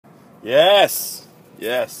Yes!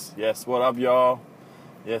 Yes, yes. What up, y'all?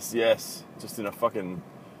 Yes, yes. Just in a fucking...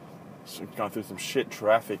 going through some shit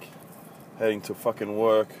traffic. Heading to fucking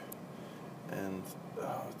work. And...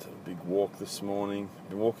 did a big walk this morning.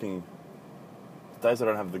 Been walking... Days I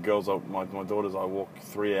don't have the girls, my daughters, I walk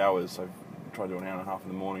 3 hours. So I try to do an hour and a half in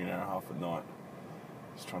the morning, an hour and a half at night.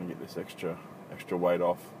 Just trying to get this extra weight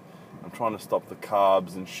off. I'm trying to stop the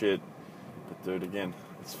carbs and shit. But dude, again,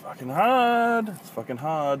 it's fucking hard. It's fucking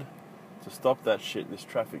hard to stop that shit. This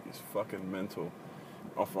traffic is fucking mental.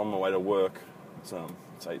 On my way to work, it's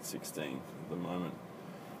 8:16 at the moment,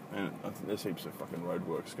 and I think there's heaps of fucking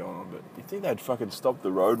roadworks going on. But you think they'd fucking stop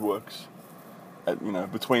the roadworks at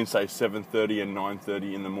between say 7:30 and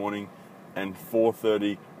 9:30 in the morning, and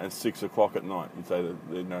 4:30 and 6 o'clock at night? You'd say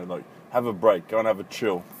that like have a break, go and have a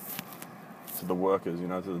chill to the workers, to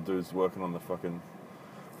the dudes working on the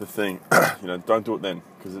thing. Don't do it then,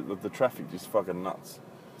 because the traffic just fucking nuts.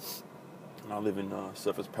 I live in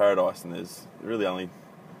Surfers Paradise, and there's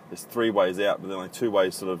there's 3 ways out, but there's only 2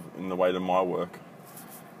 ways sort of in the way to my work,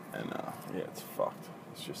 and it's fucked.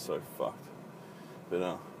 It's just so fucked. But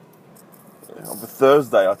on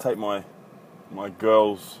Thursday, I take my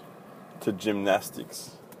girls to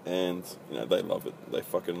gymnastics, and they love it. They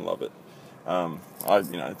fucking love it.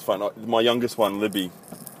 It's fun. My youngest one, Libby,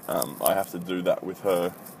 I have to do that with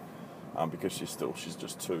her because she's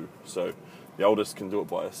just 2. So the oldest can do it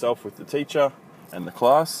by herself with the teacher and the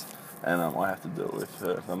class, and I have to do it with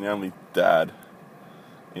her. I'm the only dad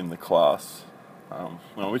in the class,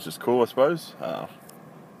 which is cool, I suppose.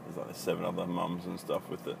 There's like 7 other mums and stuff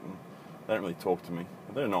with it, and they don't really talk to me.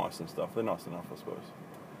 They're nice and stuff. They're nice enough, I suppose.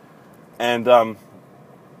 And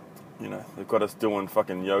they've got us doing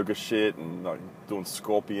fucking yoga shit and like doing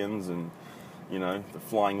scorpions and the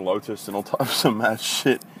flying lotus and all types of mad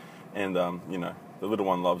shit. And the little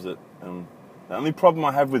one loves it. And the only problem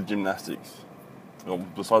I have with gymnastics, well,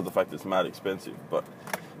 besides the fact that it's mad expensive, but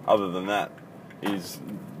other than that, is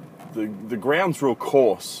the ground's real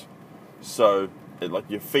coarse. So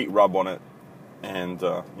your feet rub on it, and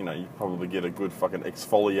you probably get a good fucking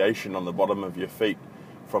exfoliation on the bottom of your feet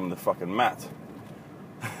from the fucking mat.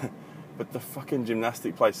 But the fucking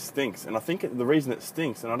gymnastic place stinks, and I think the reason it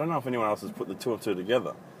stinks, and I don't know if anyone else has put the 2 and 2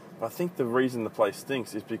 together, but I think the reason the place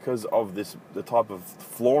stinks is because of the type of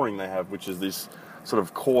flooring they have, which is this sort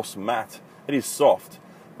of coarse mat. It is soft,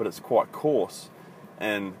 but it's quite coarse,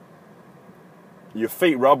 and your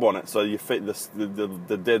feet rub on it, so your feet,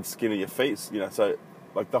 the dead skin of your feet, so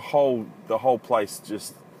like the whole place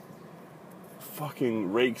just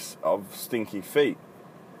fucking reeks of stinky feet.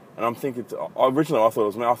 And I'm thinking, originally I thought it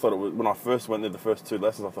was me. I thought it was when I first went there the first 2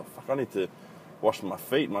 lessons. I thought, fuck, I need to wash my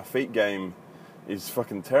feet. My feet game is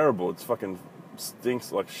fucking terrible. It's fucking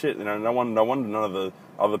stinks like shit. No wonder none of the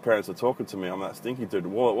other parents are talking to me. I'm that stinky dude.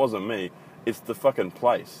 Well, it wasn't me. It's the fucking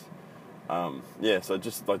place. So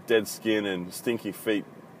just like dead skin and stinky feet,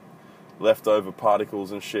 leftover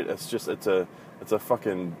particles and shit. It's a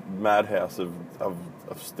fucking madhouse of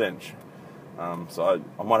stench. So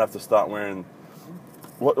I might have to start wearing.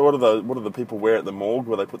 What do the people wear at the morgue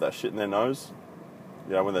where they put that shit in their nose?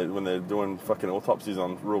 When they're doing fucking autopsies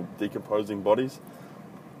on real decomposing bodies.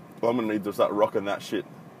 Well, I'm gonna need to start rocking that shit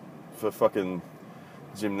for fucking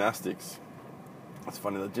gymnastics. It's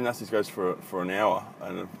funny, the gymnastics goes for an hour,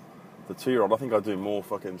 and the 2-year-old, I think I do more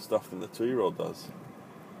fucking stuff than the 2-year-old does.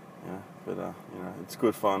 But it's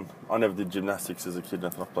good fun. I never did gymnastics as a kid. I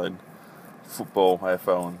played football,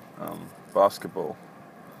 AFL, and basketball.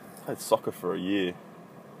 I played soccer for a year.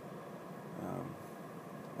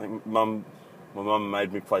 I think my mum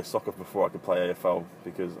made me play soccer before I could play AFL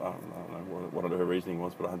because I don't know what her reasoning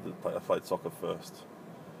was, but I played soccer first,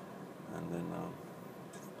 and then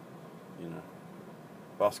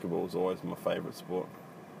basketball was always my favourite sport.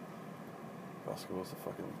 Basketball's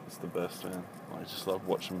it's the best, man. I just love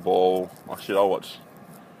watching ball. I watch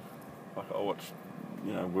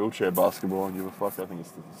wheelchair basketball and give a fuck. I think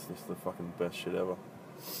it's just the fucking best shit ever.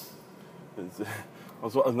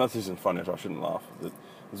 This isn't funny, so I shouldn't laugh. I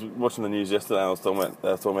was watching the news yesterday, and I was talking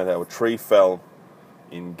about how a tree fell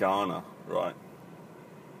in Ghana, right?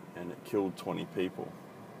 And it killed 20 people.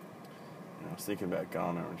 And I was thinking about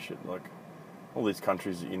Ghana and shit, like all these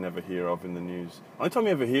countries that you never hear of in the news. Only time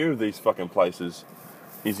you ever hear of these fucking places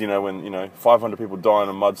is, when 500 people die in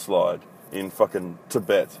a mudslide in fucking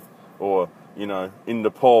Tibet, or in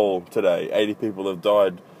Nepal today, 80 people have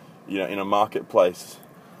died, in a marketplace.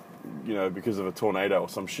 Because of a tornado or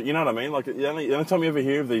some shit. You know what I mean? Like, the only time you ever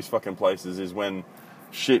hear of these fucking places is when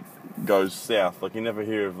shit goes south. Like, you never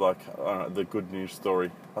hear of, the good news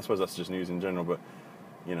story. I suppose that's just news in general, but,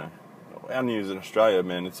 our news in Australia,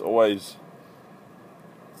 man, it's always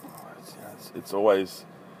it's always,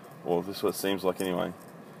 well, this is what it seems like anyway.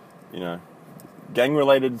 You know,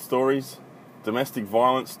 gang-related stories, domestic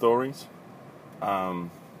violence stories,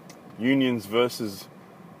 unions versus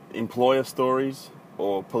employer stories,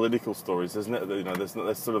 or political stories. There's no, you know, there's no,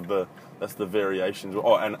 that's the variations.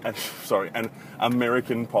 Oh, and sorry, and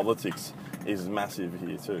American politics is massive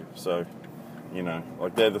here too. So, you know,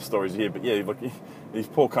 like they're the stories here. But yeah, like these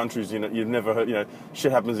poor countries, you know, you've never heard, you know,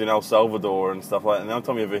 shit happens in El Salvador and stuff like that. And the only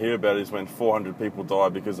time you ever hear about it is when 400 people die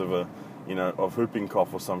because of of whooping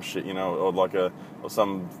cough or some shit, you know, or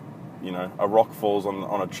some, you know, a rock falls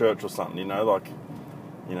on a church or something, you know, like,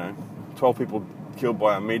 you know, 12 people killed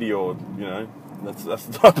by a meteor, you know. That's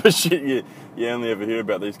the type of shit you only ever hear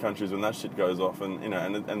about these countries when that shit goes off, and you know,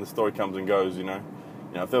 and the story comes and goes, you know.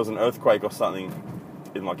 You know, if there was an earthquake or something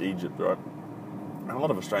in like Egypt, right? And a lot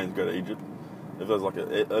of Australians go to Egypt. If there was like an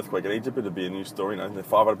earthquake in Egypt, it'd be a news story. You know, if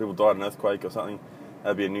 500 people died in an earthquake or something,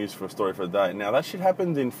 that'd be a news for a story for a day. Now that shit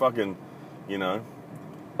happened in fucking, you know,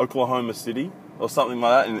 Oklahoma City or something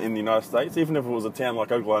like that in the United States. Even if it was a town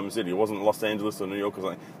like Oklahoma City, it wasn't Los Angeles or New York or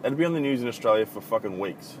something, that'd be on the news in Australia for fucking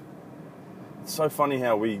weeks. It's so funny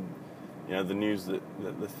how we, you know, the news the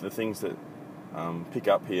things that pick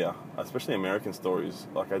up here, especially American stories,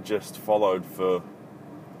 like I just followed for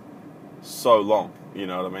so long. You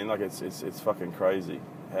know what I mean? Like it's fucking crazy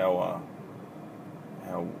how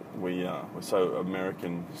we're so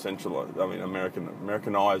American centralized. I mean,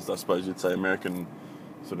 Americanized, I suppose you'd say, American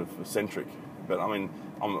sort of centric. But I mean,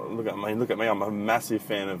 look at me. I'm a massive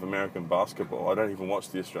fan of American basketball. I don't even watch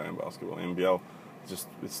the Australian basketball, NBL.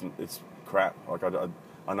 It's crap. Like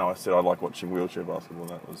I know I said I like watching wheelchair basketball.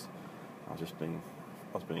 I was being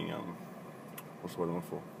what's the word I'm looking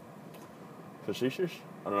for? Facetious?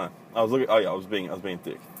 I don't know. I was being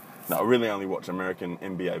thick. No, I really only watch American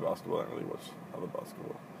NBA basketball. I don't really watch other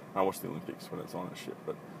basketball. I watch the Olympics when it's on and shit,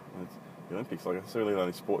 but the Olympics, like, it's really the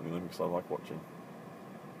only sport in the Olympics I like watching.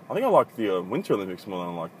 I think I like the Winter Olympics more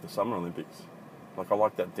than I like the Summer Olympics. Like, I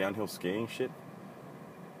like that downhill skiing shit.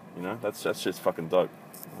 You know, that's just fucking dope.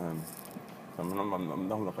 I'm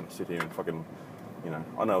not going to sit here and fucking, you know,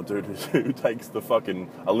 I know a dude who takes the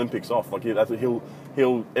fucking Olympics off. Like,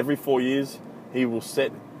 he'll every 4 years, he will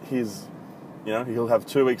set his, you know, he'll have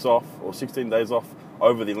 2 weeks off or 16 days off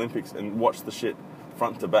over the Olympics and watch the shit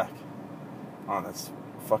front to back. Oh, that's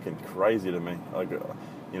fucking crazy to me. Like,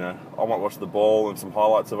 you know, I might watch the ball and some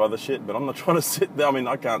highlights of other shit, but I'm not trying to sit there. I mean,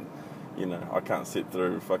 I can't sit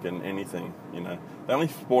through fucking anything, you know. The only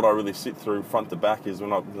sport I really sit through front to back is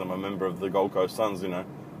when I'm a member of the Gold Coast Suns, you know,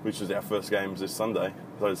 which is our first games this Saturday.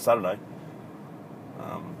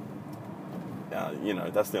 You know,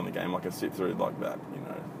 that's the only game I can sit through like that, you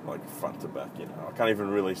know, like front to back, you know. I can't even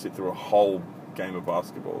really sit through a whole game of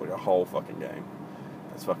basketball, like a whole fucking game.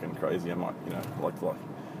 That's fucking crazy. I might, you know, like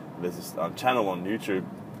there's this channel on YouTube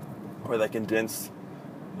where they condense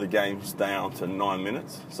the games down to 9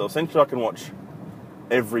 minutes. So essentially I can watch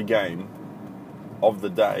every game of the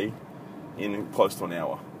day in close to an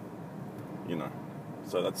hour, you know.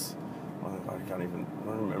 So that's, I don't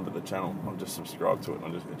remember the channel. I'm just subscribed to it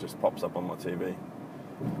and it just pops up on my TV.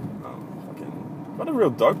 Got a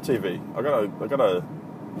real dope TV. I got a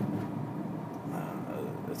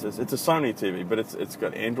it's a Sony TV, but it's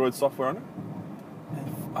got Android software on it.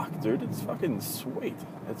 And fuck, dude, it's fucking sweet.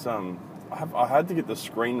 It's I had to get the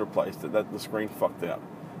screen replaced. That the screen fucked out,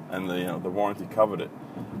 and the warranty covered it.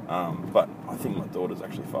 But I think my daughter's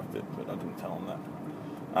actually fucked it, but I didn't tell them that.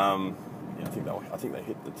 I think they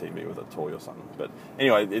hit the TV with a toy or something. But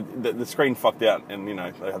anyway, the screen fucked out, and you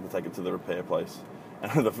know they had to take it to the repair place.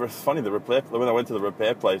 And when I went to the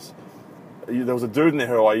repair place, there was a dude in there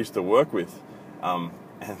who I used to work with, and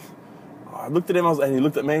I looked at him, and he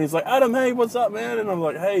looked at me, and he's like, "Adam, hey, what's up, man?" And I'm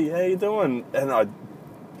like, "Hey, how you doing?" And I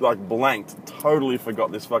like blanked, totally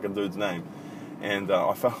forgot this fucking dude's name, and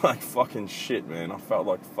I felt like fucking shit, man. I felt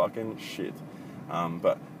like fucking shit.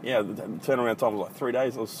 But yeah, the turnaround time was like 3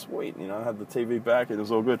 days. It was sweet, you know. I had the TV back, and it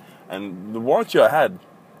was all good. And the warranty I had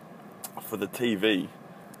for the TV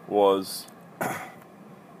was, I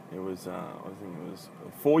think it was a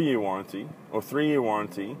 4-year warranty or 3-year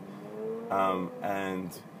warranty,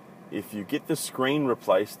 and if you get the screen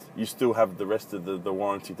replaced, you still have the rest of the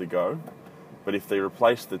warranty to go. But if they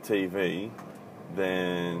replaced the TV,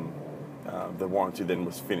 then the warranty then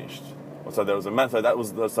was finished. So there was it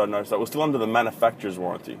was still under the manufacturer's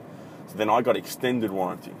warranty. So then I got extended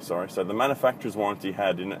warranty. So the manufacturer's warranty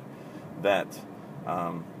had in it that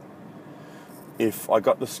if I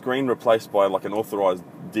got the screen replaced by like an authorized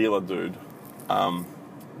dealer dude,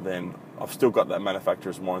 then I've still got that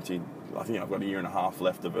manufacturer's warranty. I think I've got 1.5 years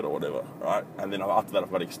left of it or whatever, right? And then after that,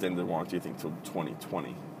 I've got extended warranty, I think, till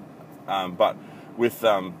 2020. But with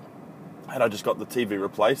had I just got the TV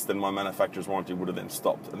replaced, then my manufacturer's warranty would have then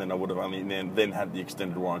stopped, and then I would have only then had the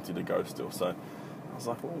extended warranty to go still. So I was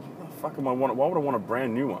like, well, what the fuck am I want? Why would I want a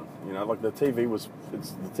brand new one? You know, like the TV was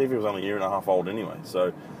only a year and a half old anyway.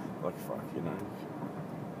 So, like, fuck, you know,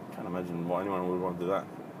 can't imagine why anyone would want to do that.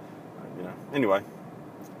 You know, anyway,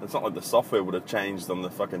 it's not like the software would have changed on the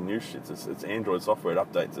fucking new shit. It's Android software. It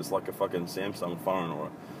updates. It's like a fucking Samsung phone or,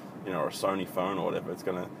 you know, or a Sony phone or whatever. It's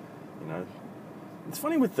gonna, you know. It's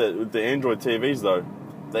funny with the Android TVs though.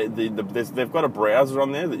 They've got a browser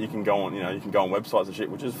on there that you can go on. You know, you can go on websites and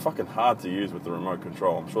shit, which is fucking hard to use with the remote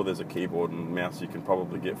control. I'm sure there's a keyboard and mouse you can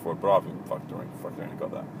probably get for it, but I haven't fucked around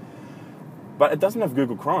got that. But it doesn't have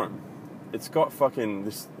Google Chrome. It's got fucking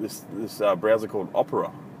this browser called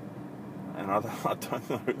Opera, and I don't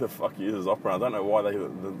know who the fuck uses Opera. I don't know why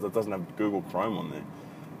that doesn't have Google Chrome on there.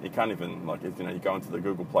 You can't even you go into the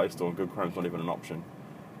Google Play Store and Google Chrome's not even an option.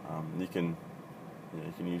 You can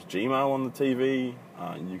use Gmail on the TV.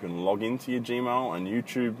 You can log into your Gmail and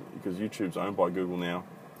YouTube, because YouTube's owned by Google now.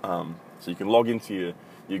 So you can log into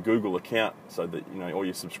your Google account so that, you know, all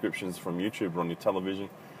your subscriptions from YouTube are on your television.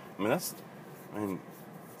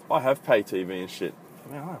 I have pay TV and shit. I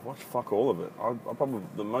mean, I watch fuck all of it. I probably,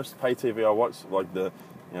 the most pay TV I watch, I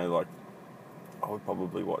would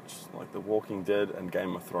probably watch like The Walking Dead and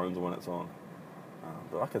Game of Thrones when it's on.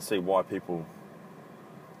 But I can see why people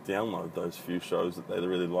download those few shows that they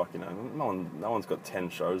really like. You know, no one's got 10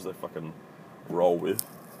 shows they fucking roll with.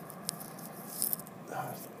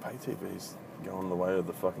 Pay TV's going the way of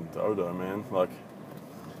the fucking dodo, man. Like,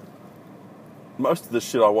 most of the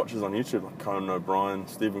shit I watch is on YouTube, like Conan O'Brien,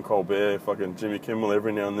 Stephen Colbert, fucking Jimmy Kimmel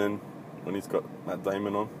every now and then when he's got Matt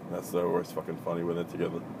Damon on. That's always fucking funny when they're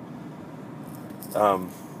together.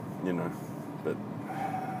 You know, but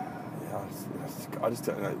yeah, I just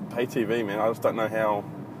don't know. Pay TV, man. I just don't know how,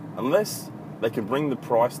 unless they can bring the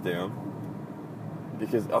price down,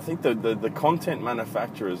 because I think the content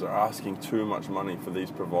manufacturers are asking too much money for these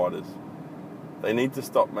providers. They need to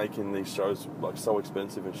stop making these shows like so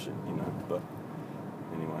expensive and shit, you know. But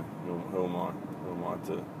anyway, who am I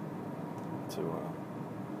to you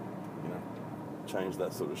know, change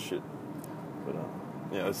that sort of shit? But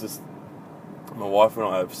yeah, it's just, my wife and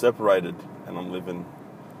I have separated, and I'm living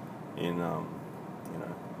in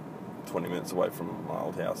 20 minutes away from my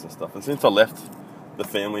old house and stuff. And since I left the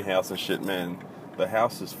family house and shit, man, the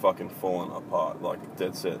house is fucking falling apart, like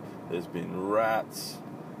dead set. There's been rats,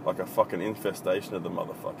 like a fucking infestation of the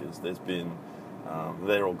motherfuckers. There's been,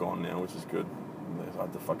 they're all gone now, which is good. I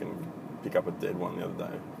had to fucking pick up a dead one the other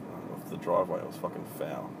day off the driveway. It was fucking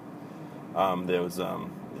foul. There was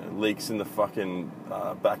leaks in the fucking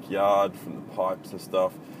backyard from the pipes and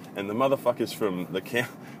stuff. And the motherfuckers from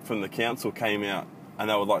the council came out, and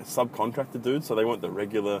they were like subcontractor dudes, so they weren't the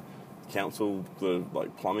regular council, the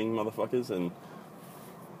like plumbing motherfuckers. And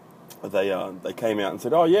they came out and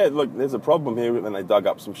said, "Oh yeah, look, there's a problem here." And they dug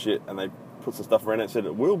up some shit and they put some stuff around it and said,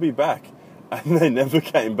 "We'll be back," and they never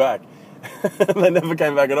came back. They never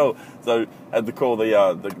came back at all. So I had to call the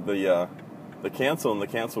council, and the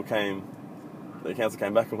council came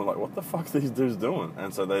back and were like, "What the fuck's these dudes doing?"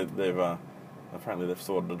 And so they've apparently they've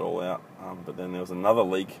sorted it all out. But then there was another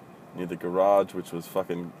leak near the garage, which was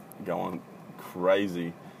fucking going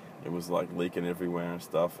crazy. It was like leaking everywhere and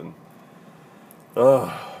stuff, and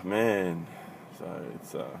oh man, so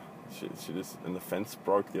it's shit is, and the fence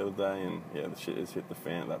broke the other day, and yeah, the shit has hit the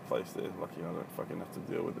fan at that place there. Lucky I don't fucking have to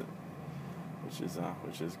deal with it, which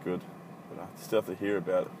is good. But I still have to hear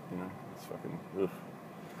about it, you know. It's fucking ugh.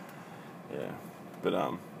 Yeah. But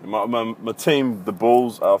my team, the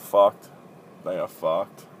Bulls, are fucked. They are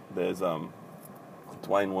fucked. There's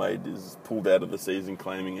Dwayne Wade is pulled out of the season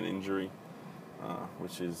claiming an injury,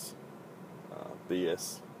 which is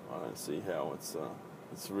BS. I don't see how it's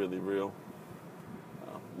really real.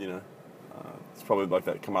 You know, it's probably like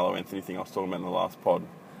that Carmelo Anthony thing I was talking about in the last pod.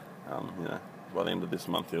 You know, by the end of this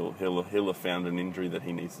month, he'll have found an injury that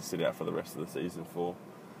he needs to sit out for the rest of the season for.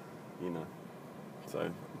 You know, so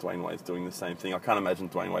Dwayne Wade's doing the same thing. I can't imagine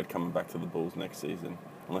Dwayne Wade coming back to the Bulls next season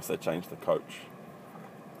unless they change the coach.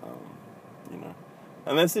 You know,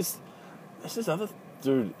 and there's this other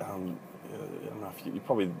dude. I don't know if you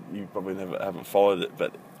probably haven't followed it,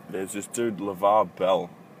 but there's this dude LeVar Ball.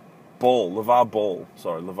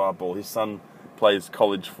 His son plays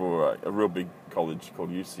college for a real big college called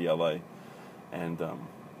UCLA, and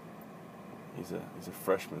he's a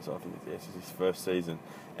freshman, so I think it's his first season,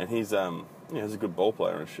 and he's he's a good ball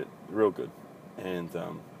player and shit, real good, and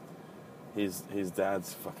his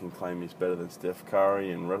dad's fucking claim he's better than Steph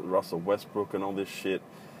Curry and Russell Westbrook and all this shit,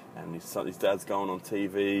 and his dad's going on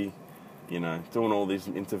TV you know, doing all these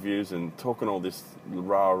interviews and talking all this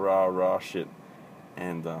rah shit,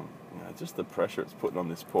 and you know, just the pressure it's putting on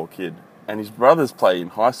this poor kid. And his brothers play in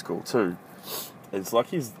high school too. It's like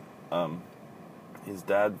his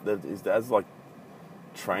dad's like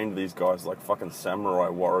trained these guys like fucking samurai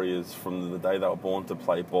warriors from the day they were born to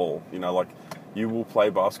play ball. You know, like, you will play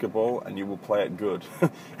basketball and you will play it good.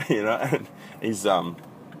 You know, and he's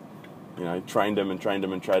you know, trained him.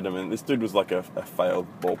 And this dude was like a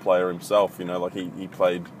failed ball player himself. You know, like he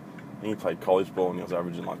played college ball and he was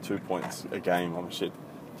averaging like 2 points a game. Oh shit,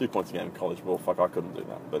 2 points a game in college ball. Fuck, I couldn't do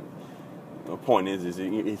that. But the point is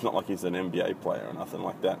he's not like he's an NBA player or nothing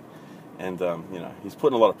like that. And you know, he's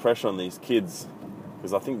putting a lot of pressure on these kids,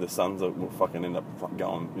 because I think the Suns will fucking end up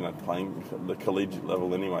going, you know, playing the collegiate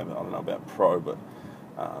level anyway. I don't know about pro, but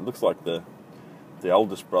it looks like the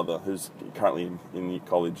oldest brother, who's currently in the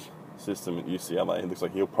college system at UCLA, it looks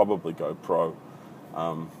like he'll probably go pro.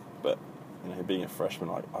 But you know, being a freshman,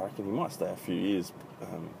 I reckon he might stay a few years.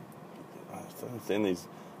 I've seen these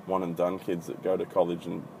one and done kids that go to college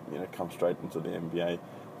and, you know, come straight into the NBA.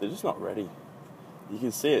 They're just not ready. You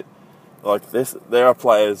can see it. Like, there are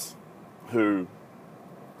players who,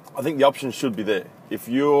 I think the option should be there. If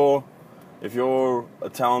you're a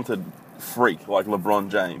talented freak like LeBron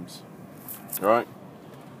James, right?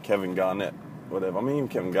 Kevin Garnett, whatever. I mean, even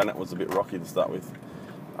Kevin Garnett was a bit rocky to start with.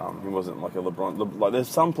 He wasn't like a LeBron. Like, there's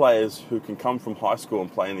some players who can come from high school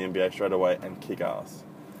and play in the NBA straight away and kick ass.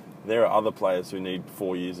 There are other players who need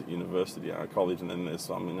 4 years at university or college, and then there's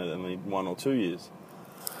some that need 1 or 2 years.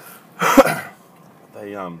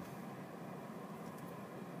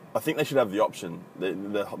 I think they should have the option.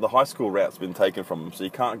 The high school route's been taken from them, so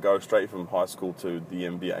you can't go straight from high school to the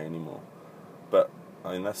NBA anymore. But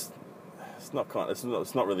I mean, it's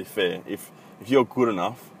not really fair. If you're good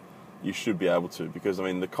enough, you should be able to, because I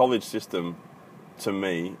mean, the college system, to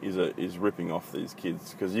me, is ripping off these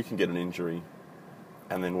kids, because you can get an injury,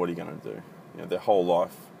 and then what are you going to do? You know, their whole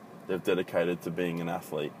life they've dedicated to being an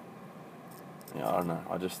athlete. You know, I don't know.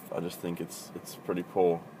 I just think it's pretty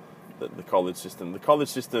poor. The college system. You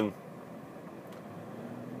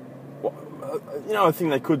know, a thing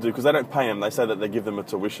they could do, because they don't pay them. They say that they give them a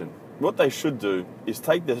tuition. What they should do is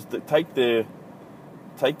take their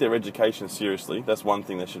education seriously. That's one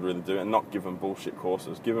thing they should really do, and not give them bullshit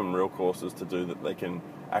courses. Give them real courses to do that they can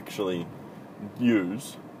actually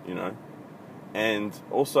use. You know, and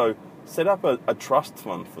also set up a trust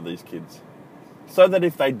fund for these kids, so that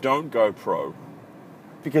if they don't go pro,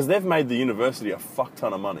 because they've made the university a fuck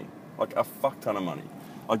ton of money. Like, a fuck ton of money.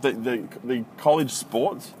 Like, the college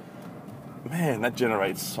sports, man, that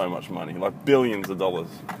generates so much money. Like, billions of dollars.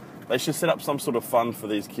 They should set up some sort of fund for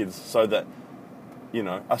these kids, so that, you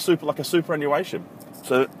know, a superannuation.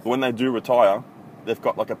 So that when they do retire, they've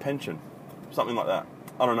got like a pension. Something like that.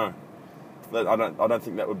 I don't know. I don't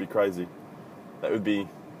think that would be crazy. It'd be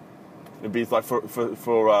like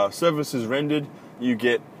for services rendered, you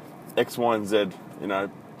get X, Y, and Z, you know,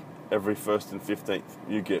 every 1st and 15th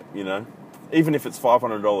you get, you know, even if it's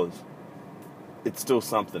 $500, it's still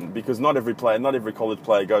something, because not every college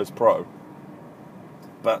player goes pro,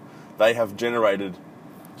 but they have generated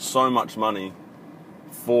so much money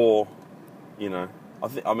for, you know, I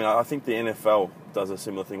think the NFL does a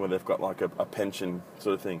similar thing where they've got like a pension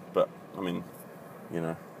sort of thing, but I mean, you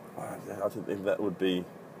know, I think that would be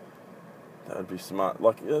smart,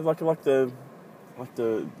 like the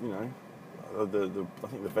you know, I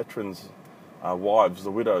think the veterans' wives,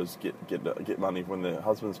 the widows, get money when their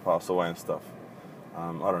husbands pass away and stuff.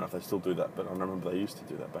 I don't know if they still do that, but I remember they used to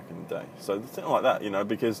do that back in the day. So something like that, you know,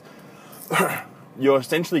 because you're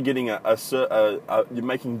essentially getting you're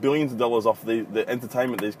making billions of dollars off the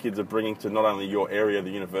entertainment these kids are bringing to not only your area,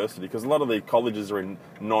 the university, because a lot of the colleges are in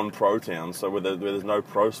non-pro towns, so where there's no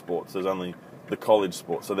pro sports, there's only the college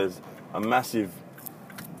sports. So there's a massive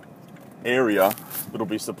area that'll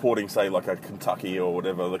be supporting, say, like a Kentucky or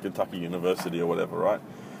whatever, the Kentucky University or whatever, right?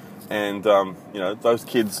 And you know, those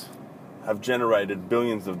kids have generated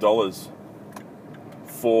billions of dollars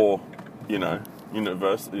for, you know,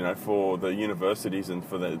 for the universities and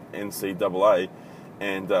for the NCAA,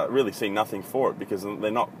 and really see nothing for it, because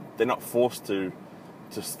they're not forced to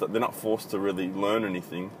really learn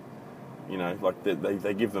anything. You know, like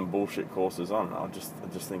they give them bullshit courses. I don't know. I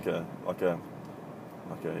just think a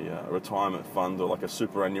retirement fund or like a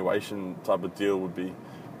superannuation type of deal would be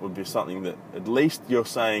something that at least you're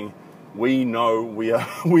saying, we know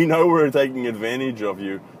we're taking advantage of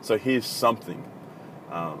you, so here's something,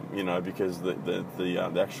 you know, because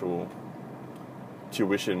the actual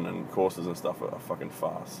tuition and courses and stuff are fucking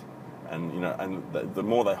farce, and you know, and the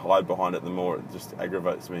more they hide behind it, the more it just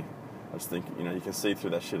aggravates me. I just think, you can see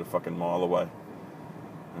through that shit a fucking mile away.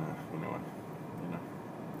 Anyway,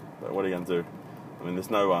 but what are you gonna do? I mean, there's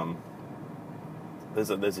no there's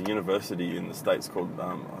a university in the States called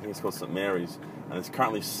I think it's called St Mary's, and there's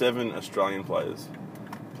currently 7 Australian players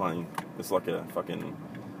playing. It's like a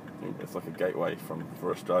gateway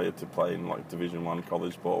for Australia to play in like Division 1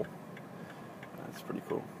 college ball. It's pretty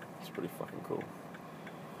cool. It's pretty fucking cool.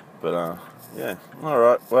 But yeah, all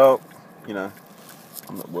right. Well,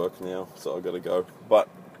 I'm at work now, so I've got to go. But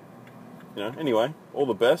anyway, all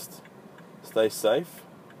the best. Stay safe,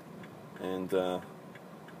 and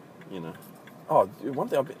Oh, dude, one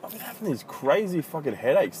thing I've been having these crazy fucking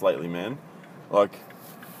headaches lately, man. Like,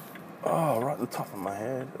 right at the top of my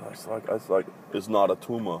head. It's like it's not a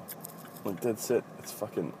tumor. Like, dead set. It's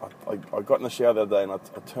fucking. I got in the shower the other day and I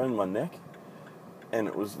turned my neck, and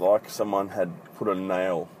it was like someone had put a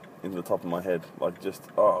nail into the top of my head. Like, just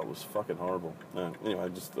it was fucking horrible. Anyway, I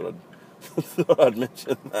just thought I'd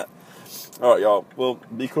mention that. All right, y'all. Well,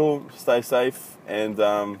 be cool. Stay safe, and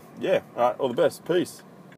yeah. All right. All the best. Peace.